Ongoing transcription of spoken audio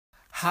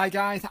Hi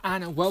guys,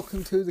 and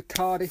welcome to the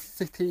Cardiff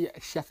City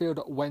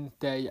Sheffield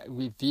Wednesday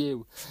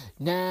review.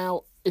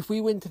 Now, if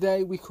we win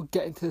today, we could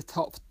get into the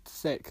top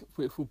 6,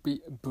 which would be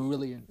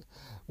brilliant.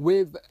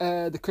 With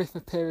the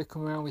Christmas period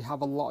coming around, we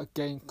have a lot of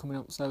games coming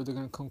up, so they're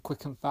going to come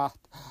quick and fast.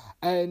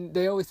 And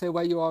they always say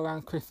where you are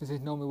around Christmas is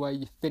normally where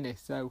you finish.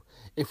 So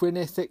if we're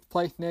near 6th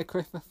place near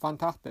Christmas,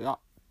 fantastic. That's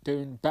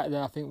doing better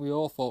than I think we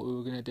all thought we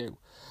were going to do.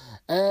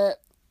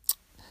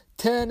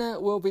 Turner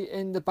will be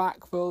in the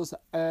back for us,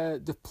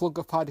 the plug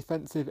up our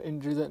defensive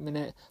injuries at the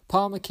minute.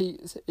 Palmer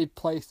keeps his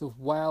place as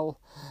well.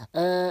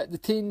 The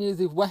team news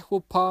is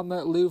Westwood,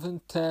 Palmer,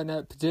 Leuven,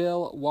 Turner,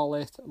 Padil,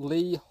 Wallace,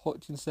 Lee,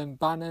 Hutchinson,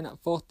 Bannon,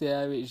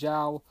 Fortieri,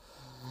 Zhao.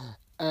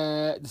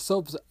 The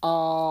subs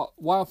are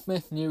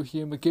Wildsmith,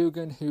 Newhugh,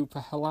 McGugan,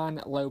 Hooper,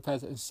 Halan,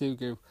 Lopez and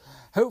Sugu.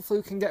 Hopefully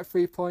we can get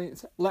 3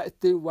 points. Let's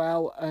do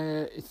well.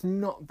 It's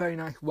not very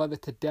nice weather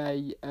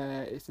today.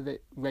 It's a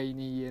bit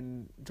rainy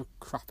and just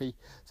crappy.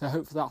 So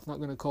hopefully that's not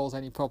going to cause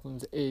any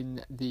problems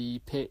in the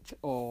pitch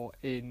or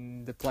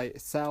in the play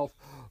itself.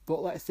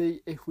 But let's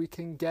see if we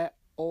can get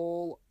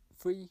all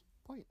 3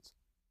 points.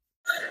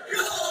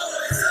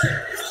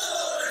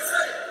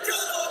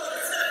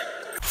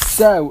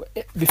 So,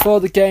 before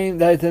the game,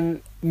 there's a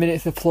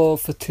minute's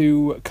applause for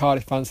 2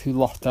 Cardiff fans who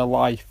lost their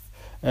life,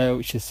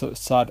 which is sort of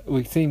sad.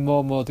 We've seen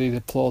more and more of these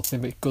applauses,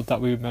 but it's good that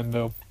we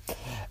remember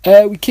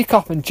them. We kick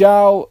off and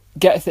Zhao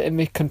gets it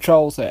and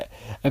controls it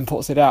and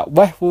puts it out.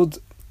 Westwood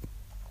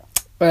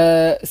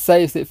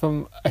saves it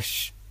from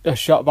a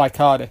shot by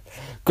Cardiff.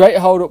 Great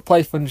hold-up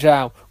play from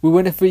Zhao. We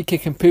win a free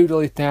kick and Poodle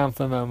is down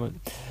for a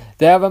moment.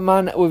 They have a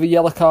man with a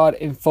yellow card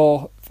in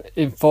 4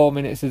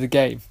 minutes of the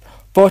game.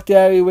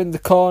 Fortieri wins the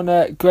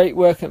corner, great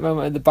work at the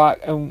moment at the back,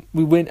 and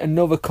we win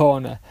another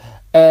corner.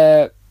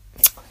 I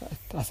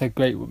said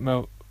great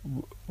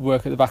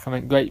work at the back, I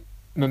meant great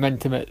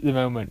momentum at the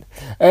moment.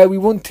 We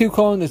won 2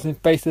 corners in the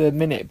space of a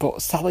minute,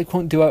 but Sally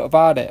couldn't do out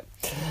about it.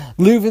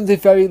 Leuven's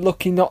is very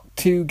lucky not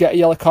to get a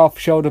yellow card for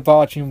shoulder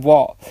barging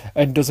Watt,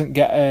 and doesn't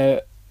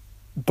get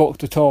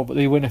booked at all, but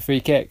they win a free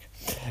kick.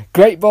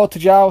 Great ball to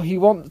Zhao. He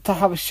wants to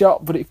have a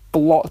shot, but it's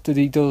blocked as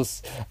he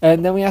does.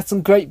 And then we had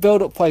some great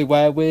build-up play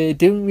where we're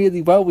doing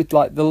really well with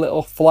like the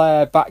little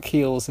flare back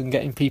heels and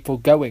getting people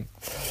going.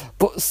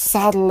 But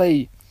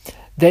sadly,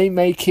 they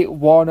make it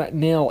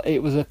 1-0.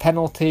 It was a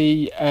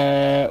penalty.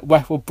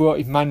 Westwood brought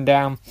his man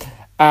down.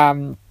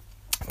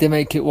 They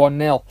make it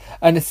 1-0.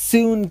 And as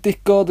soon as they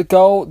scored the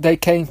goal, they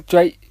came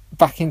straight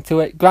back into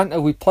it.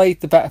 Granted, we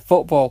played the better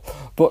football,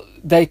 but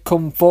they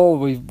come forward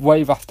with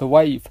wave after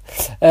wave.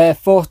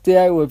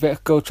 Fortier with a bit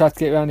of goal, tried to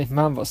get around his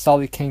man, but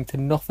Sally came to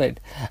nothing.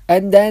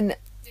 And then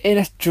in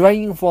a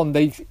strange one,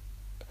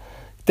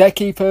 their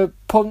keeper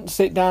punts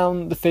it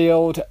down the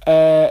field.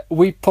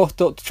 We pushed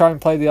up to try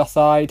and play the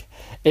offside.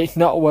 It's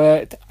not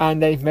worked,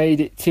 and they've made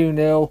it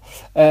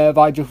 2-0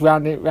 by just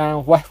rounding it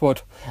round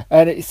Westwood.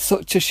 And it's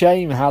such a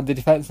shame how the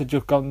defence have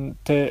just gone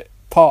to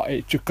pot.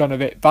 It's just gone a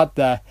bit bad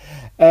there.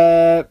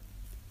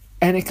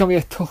 And it's going to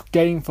be a tough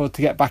game for us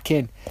to get back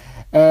in.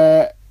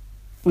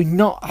 We've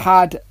not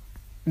had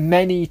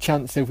many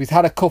chances. We've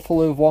had a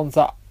couple of ones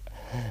that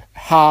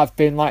have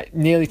been like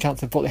nearly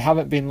chances, but they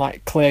haven't been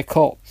like clear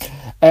cut.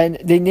 And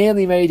they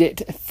nearly made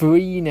it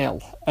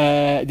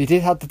 3-0. They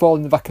did have the ball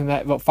in the back of the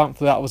net, but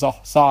thankfully that was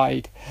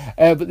offside.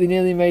 But they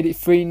nearly made it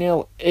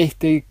 3-0 if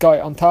they got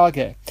it on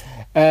target.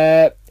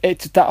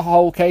 It's that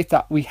whole case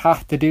that we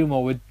have to do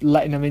more with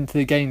letting them into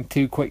the game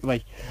too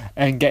quickly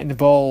and getting the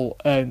ball.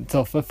 And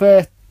so for the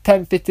first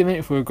 10-15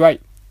 minutes we were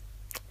great,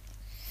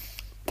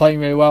 playing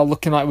really well,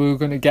 looking like we were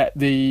going to get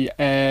the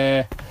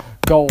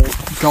goal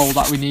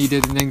that we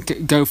needed and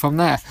then go from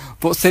there.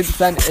 But since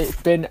then it's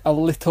been a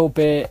little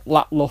bit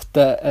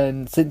lacklustre,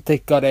 and since they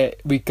got it,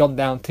 we've gone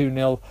down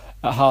 2-0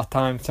 at half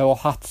time. So we'll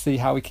have to see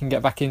how we can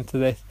get back into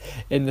this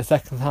in the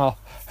second half.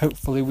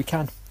 Hopefully we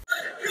can.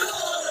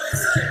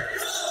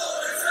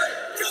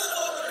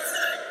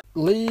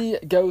 Lee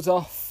goes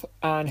off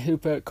and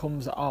Hooper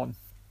comes on.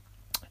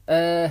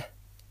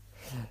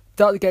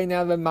 Start the game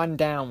now, a man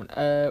down.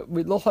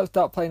 We look like we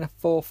start playing a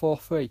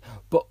 4-4-3,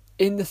 but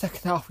in the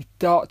second half we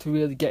start to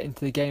really get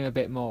into the game a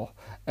bit more.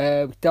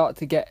 We start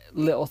to get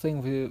little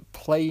things we're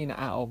playing at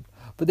them,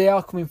 but they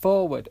are coming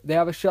forward. They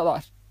have a shot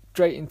that's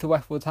straight into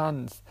Westwood's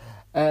hands.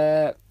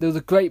 There was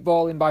a great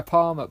ball in by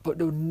Palmer, but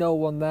there was no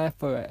one there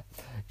for it.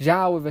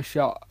 Zhao with a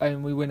shot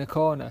and we win a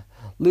corner.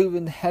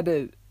 Leuven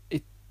headed,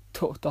 it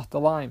touched off the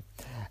line.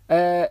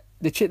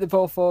 They chipped the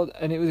ball forward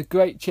and it was a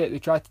great chip. They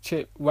tried to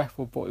chip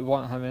Westwood, but we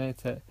weren't having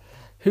it.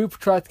 Hooper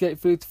tried to get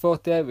through to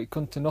Fortieri, it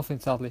couldn't to nothing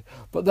sadly.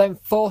 But then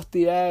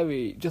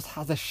Fortieri just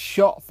has a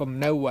shot from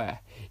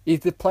nowhere. He's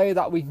the player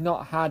that we've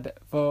not had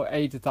for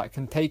ages that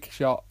can take a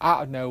shot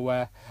out of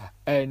nowhere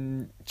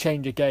and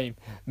change a game.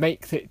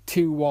 Makes it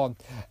 2-1.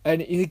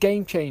 And he's a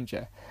game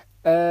changer.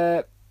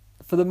 For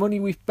the money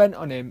we've spent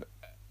on him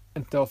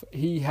and stuff,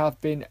 he has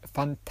been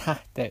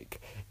fantastic.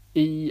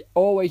 He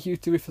always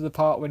used to be for the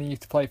part when he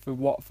used to play for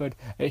Watford.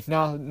 It's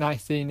now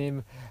nice seeing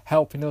him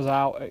helping us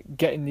out,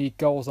 getting the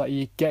goals that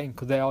he's getting,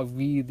 because they are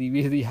really,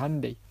 really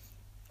handy.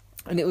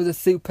 And it was a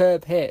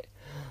superb hit.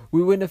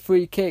 We win a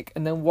free kick,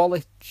 and then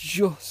Wallace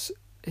just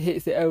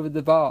hits it over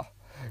the bar.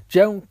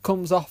 Jones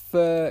comes off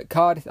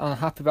Cardiff on a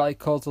Happy Valley,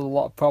 causes a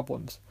lot of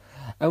problems.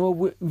 And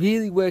we're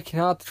really working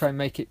hard to try and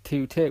make it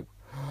 2-2.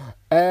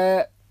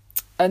 And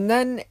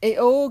then it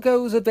all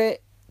goes a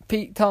bit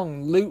Pete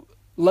Tong.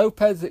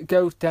 Lopez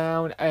goes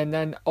down, and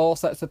then all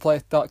sets of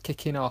players start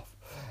kicking off.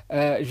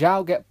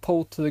 Zhao get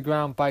pulled to the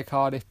ground by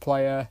Cardiff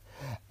player,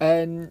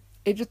 and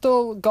it just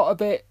all got a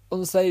bit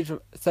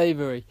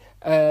unsavoury.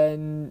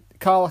 And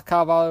Carla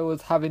Carvalho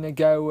was having a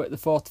go at the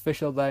fourth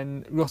official,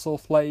 then Russell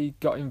Slade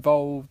got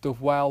involved as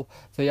well,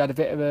 so he had a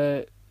bit of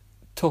a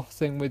tough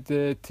thing with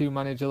the two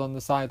managers on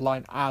the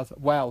sideline as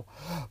well.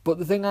 But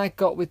the thing I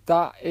got with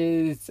that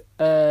is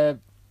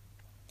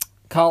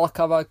Carla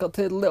Carvalho got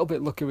a little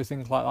bit lucky with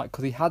things like that,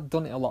 because he had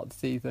done it a lot this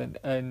season,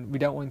 and we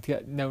don't want to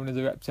get known as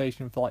a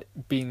reputation for like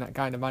being that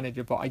kind of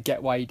manager, but I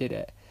get why he did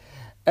it.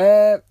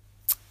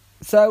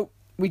 So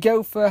we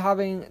go for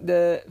having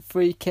the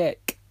free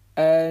kick,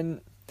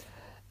 and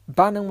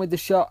Bannon with the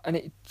shot, and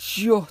it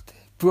just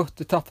brushed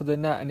the top of the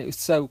net, and it was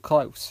so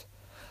close.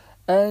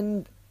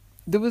 And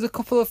there was a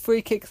couple of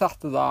free kicks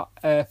after that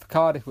for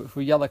Cardiff, which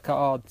were yellow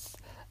cards.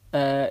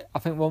 I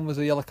think one was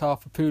a yellow card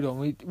for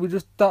Poodle, and we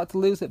just started to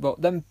lose it,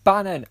 but then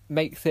Bannon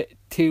makes it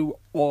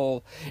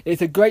 2-2.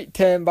 It's a great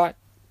turn by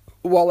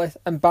Wallace,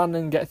 and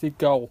Bannon gets his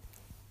goal.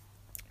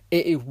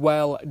 It is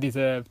well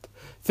deserved.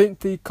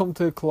 Since he come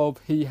to the club,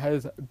 he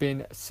has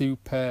been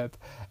superb,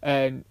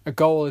 and a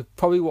goal is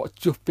probably what's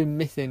just been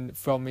missing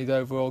from his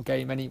overall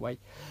game anyway.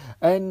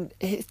 And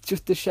it's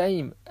just a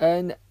shame.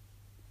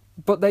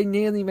 But they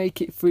nearly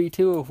make it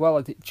 3-2 as well,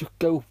 as it just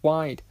goes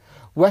wide.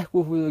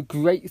 Westwood with a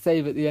great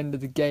save at the end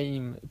of the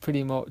game,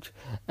 pretty much,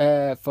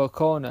 for a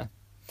corner.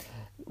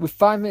 With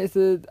 5 minutes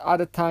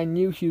at a time,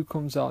 Newhugh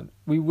comes on.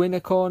 We win a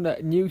corner,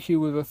 Newhugh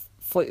with a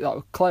flick that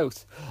was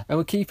close, and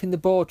we're keeping the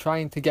ball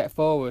trying to get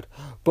forward.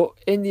 But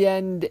in the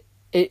end,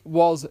 it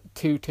was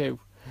 2-2.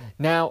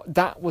 Now,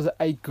 that was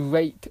a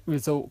great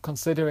result,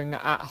 considering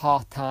that at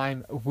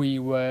half-time we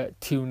were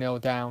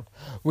 2-0 down.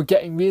 We're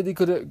getting really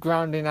good at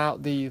grounding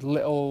out these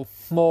little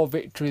small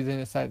victories, in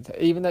a sense.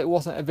 Even though it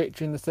wasn't a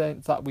victory in the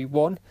sense that we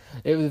won,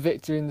 it was a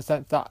victory in the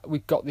sense that we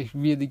got this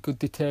really good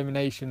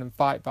determination and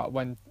fight back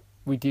when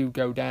we do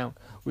go down,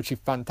 which is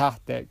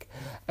fantastic.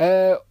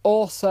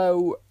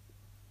 Also,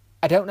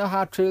 I don't know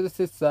how true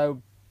this is,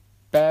 so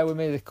bear with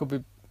me, this could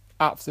be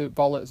absolute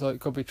bollocks, or it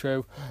could be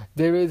true.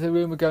 There is a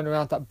rumour going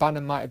around that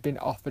Bannon might have been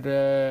offered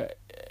a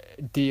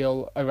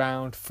deal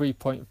around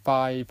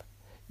 3.5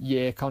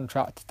 year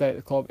contract to stay at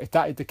the club. If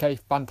that is the case,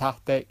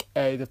 fantastic.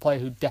 The player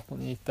who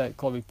definitely needs to stay at the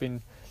club has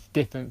been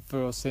different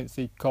for us since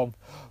he come.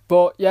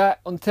 But yeah,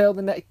 until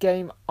the next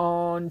game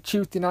on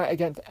Tuesday night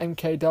against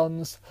MK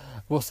Dons,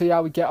 we'll see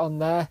how we get on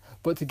there.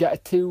 But to get a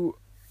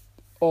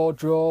 2-2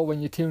 draw when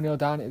you're 2-0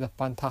 down is a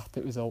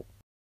fantastic result.